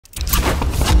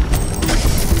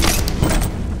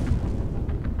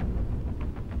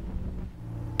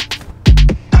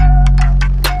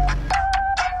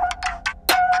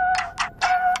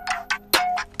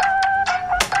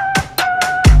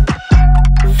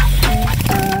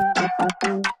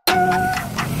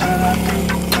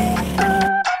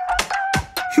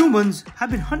humans have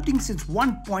been hunting since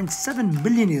 1.7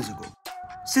 million years ago.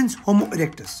 Since Homo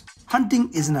erectus,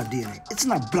 hunting is in our DNA, it's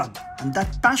in our blood, and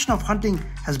that passion of hunting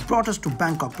has brought us to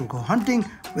Bangkok to go hunting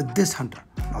with this hunter.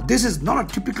 Now this is not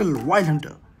a typical wild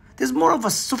hunter, this is more of a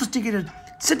sophisticated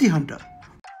city hunter,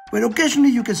 where occasionally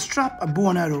you can strap a bow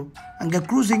and arrow and get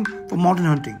cruising for mountain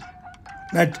hunting.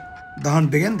 Let the hunt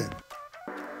begin then.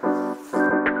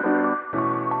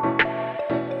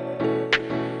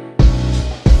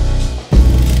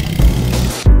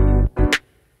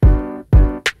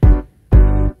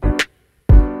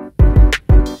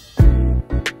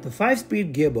 The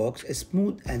 5-speed gearbox is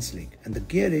smooth and sleek, and the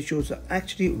gear ratios are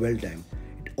actually well timed.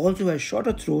 It also has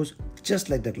shorter throws just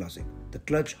like the Classic. The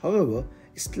clutch, however,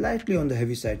 is slightly on the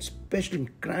heavy side, especially in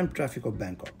cramped traffic of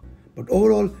Bangkok. But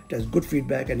overall, it has good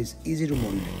feedback and is easy to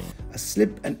monitor. A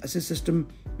slip and assist system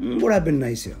would have been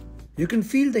nice here. You can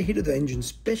feel the heat of the engine,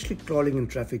 especially crawling in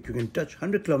traffic. You can touch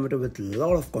 100 km with a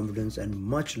lot of confidence and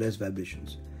much less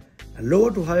vibrations. A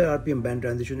lower to higher RPM band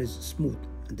transition is smooth,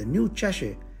 and the new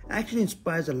chassis actually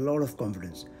inspires a lot of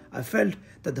confidence. I felt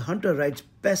that the Hunter rides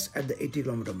best at the 80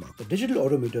 km mark. The digital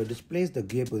odometer displays the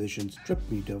gear positions, trip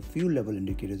meter, fuel level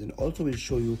indicators, and also will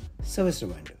show you service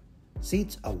reminder.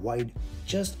 Seats are wide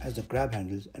just as the grab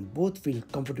handles, and both feel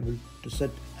comfortable to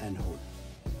sit and hold.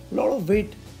 A lot of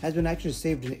weight has been actually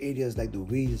saved in areas like the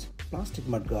wheels, plastic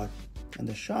mudguard, and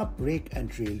the sharp rake and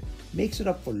trail makes it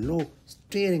up for low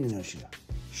steering inertia.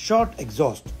 Short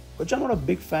exhaust, which I'm not a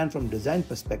big fan from design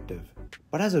perspective,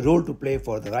 but has a role to play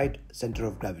for the right center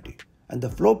of gravity. And the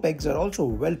floor pegs are also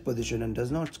well positioned and does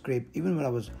not scrape even when I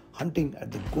was hunting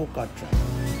at the go-kart track.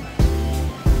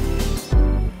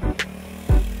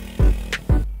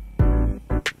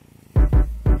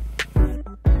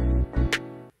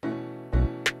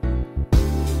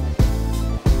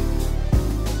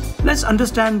 Let's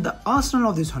understand the arsenal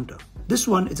of this Hunter. This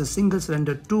one is a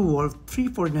single-cylinder 2-valve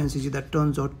 349cc that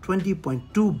turns out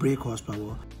 20.2 brake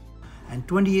horsepower and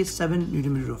 28.7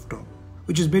 Nm of torque,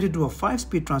 which is mated to a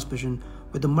 5-speed transmission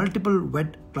with a multiple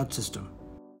wet clutch system.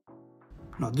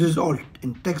 Now this is all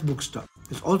in textbook stuff.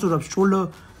 This also rubs shoulder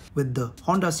with the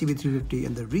Honda CB350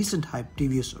 and the recent hype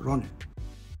TVS Ronin.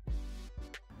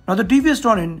 Now the TVS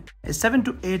Ronin is 7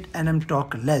 to 8 Nm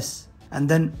torque less and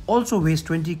then also weighs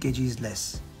 20 kgs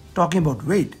less. Talking about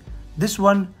weight, this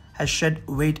one has shed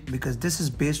weight because this is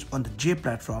based on the J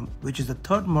platform, which is the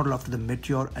third model after the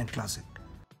Meteor and Classic.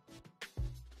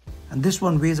 And this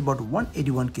one weighs about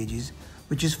 181 kgs,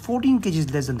 which is 14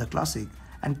 kgs less than the Classic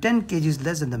and 10 kgs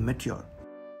less than the Meteor.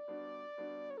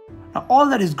 Now all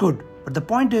that is good, but the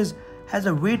point is, has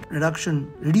a weight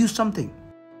reduction reduced something?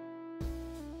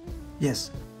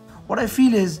 Yes, what I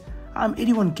feel is, I'm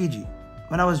 81 kg.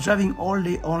 When I was driving all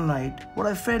day, all night, what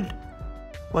I felt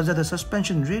was that the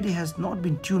suspension really has not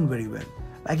been tuned very well.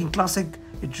 Like in Classic,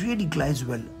 it really glides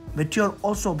well. Meteor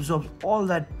also absorbs all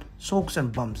that soaks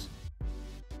and bumps.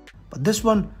 But this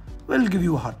one will give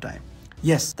you a hard time.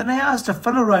 Yes, then I asked a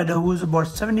fellow rider who is about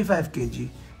 75 kg,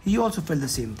 he also felt the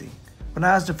same thing. When I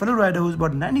asked a fellow rider who is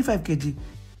about 95 kg,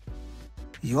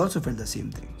 he also felt the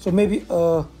same thing. So maybe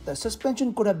the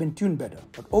suspension could have been tuned better.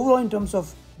 But overall in terms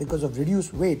of, because of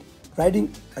reduced weight, riding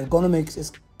ergonomics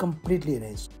is completely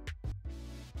enhanced.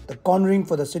 The cornering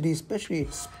for the city especially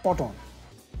is spot on.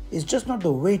 It's just not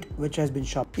the weight which has been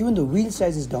sharp. Even the wheel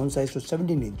size is downsized to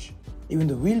 17 inch. Even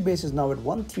the wheelbase is now at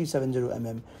 1370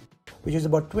 mm, which is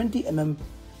about 20 mm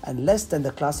and less than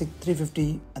the Classic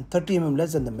 350 and 30 mm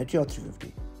less than the Meteor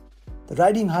 350. The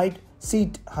riding height,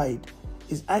 seat height,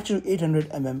 is actually 800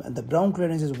 mm and the ground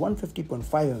clearance is 150.5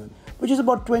 mm, which is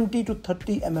about 20 to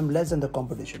 30 mm less than the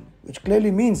competition, which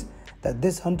clearly means that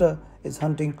this Hunter is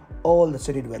hunting all the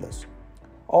city dwellers.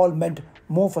 All meant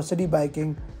more for city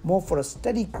biking, more for a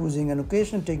steady cruising and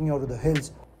occasionally taking out to the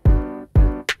hills.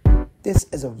 This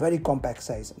is a very compact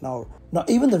size. Now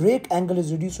even the rake angle is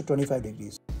reduced to 25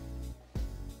 degrees.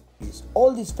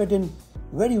 All these fit in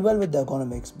very well with the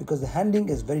ergonomics because the handling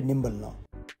is very nimble now.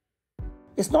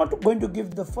 It's not going to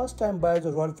give the first time buyers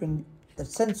of Royal Enfield that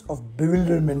sense of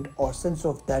bewilderment or sense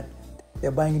of that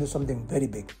they're buying into something very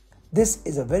big. This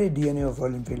is a very DNA of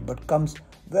Royal Enfield but comes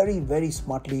very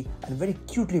smartly and very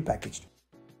cutely packaged.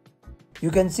 You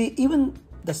can see even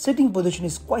the sitting position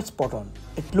is quite spot on.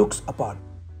 It looks apart.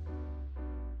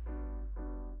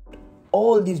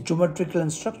 All these geometrical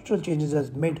and structural changes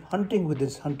has made hunting with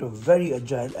this Hunter very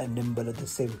agile and nimble at the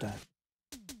same time.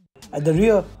 At the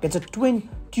rear gets a twin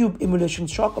tube emulation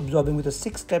shock absorbing with a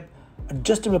 6-step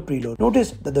adjustable preload.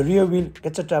 Notice that the rear wheel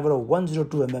gets a travel of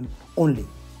 102 mm only.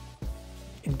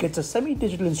 It gets a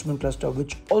semi-digital instrument cluster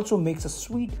which also makes a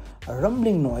sweet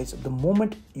rumbling noise the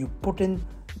moment you put in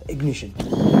the ignition.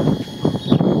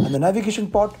 And the navigation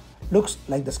port looks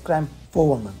like the Scram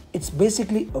 411. It's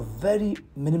basically a very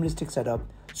minimalistic setup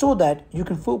so that you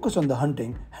can focus on the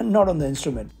hunting and not on the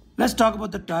instrument. Let's talk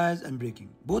about the tires and braking.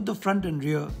 Both the front and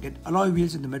rear get alloy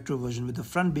wheels in the Metro version, with the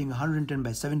front being 110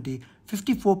 by 70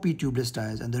 54p tubeless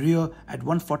tires and the rear at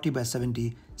 140 by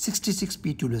 70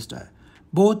 66p tubeless tire.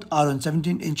 Both are on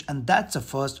 17-inch, and that's a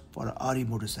first for a RE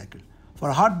motorcycle. For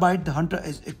a hard bite, the Hunter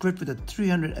is equipped with a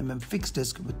 300mm fixed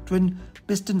disc with twin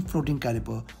piston floating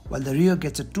caliper, while the rear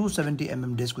gets a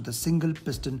 270mm disc with a single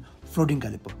piston floating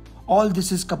caliper. All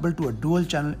this is coupled to a dual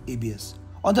channel ABS.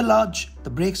 On the large, the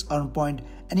brakes are on point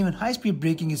and even high-speed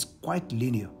braking is quite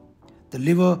linear. The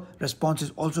lever response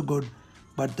is also good,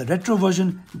 but the retro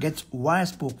version gets wire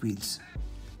spoke wheels.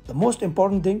 The most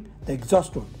important thing, the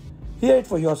exhaust tone. Hear it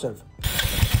for yourself.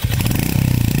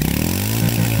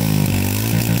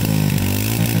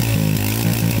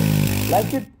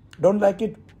 Like it, don't like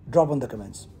it, drop on the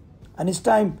comments. And it's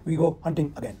time we go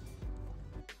hunting again.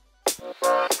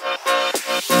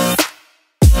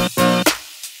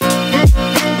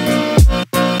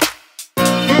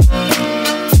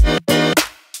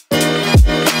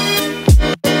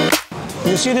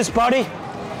 You see this party?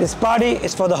 This party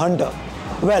is for the Hunter.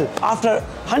 Well, after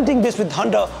hunting this with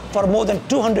Hunter for more than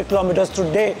 200 kilometers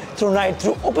through day, through night,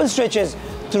 through open stretches,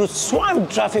 through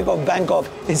swamped traffic of Bangkok,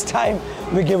 it's time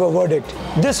we give a verdict.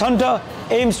 This Hunter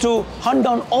aims to hunt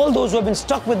down all those who have been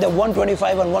stuck with their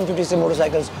 125 and 150cc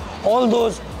motorcycles, all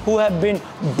those who have been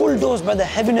bulldozed by the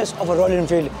heaviness of a Royal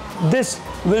Enfield. This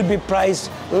will be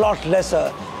priced a lot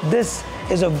lesser. This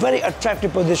is a very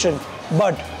attractive position,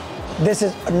 but this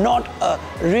is not a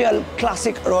real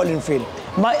classic Royal Enfield.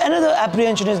 My another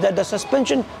apprehension is that the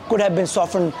suspension could have been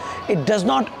softened. It does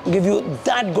not give you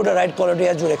that good a ride quality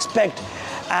as you would expect.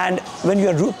 And when you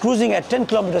are cruising at 10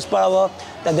 kilometers per hour,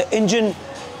 that the engine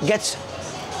gets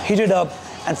heated up.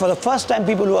 And for the first time,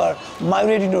 people who are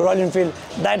migrating to Royal Enfield,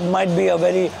 that might be a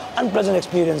very unpleasant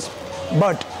experience.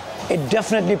 But it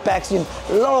definitely packs in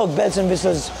a lot of bells and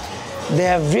whistles. They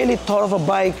have really thought of a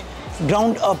bike,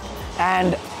 ground up,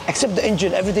 and except the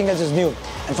engine, everything else is new.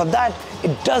 And for that,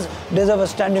 it does deserve a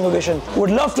standing ovation. Would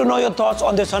love to know your thoughts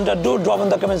on this Hunter. Do drop in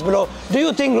the comments below. Do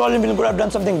you think Royal Enfield could have done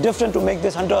something different to make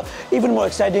this Hunter even more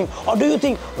exciting? Or do you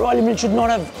think Royal Enfield should not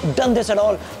have done this at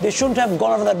all? They shouldn't have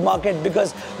gone out of that market,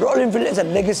 because Royal Enfield is a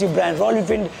legacy brand. Royal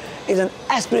Enfield is an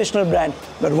aspirational brand.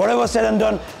 But whatever said and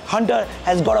done, Hunter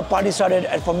has got a party started,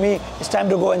 and for me, it's time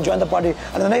to go and join the party.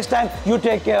 And the next time, you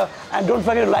take care, and don't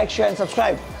forget to like, share and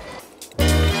subscribe.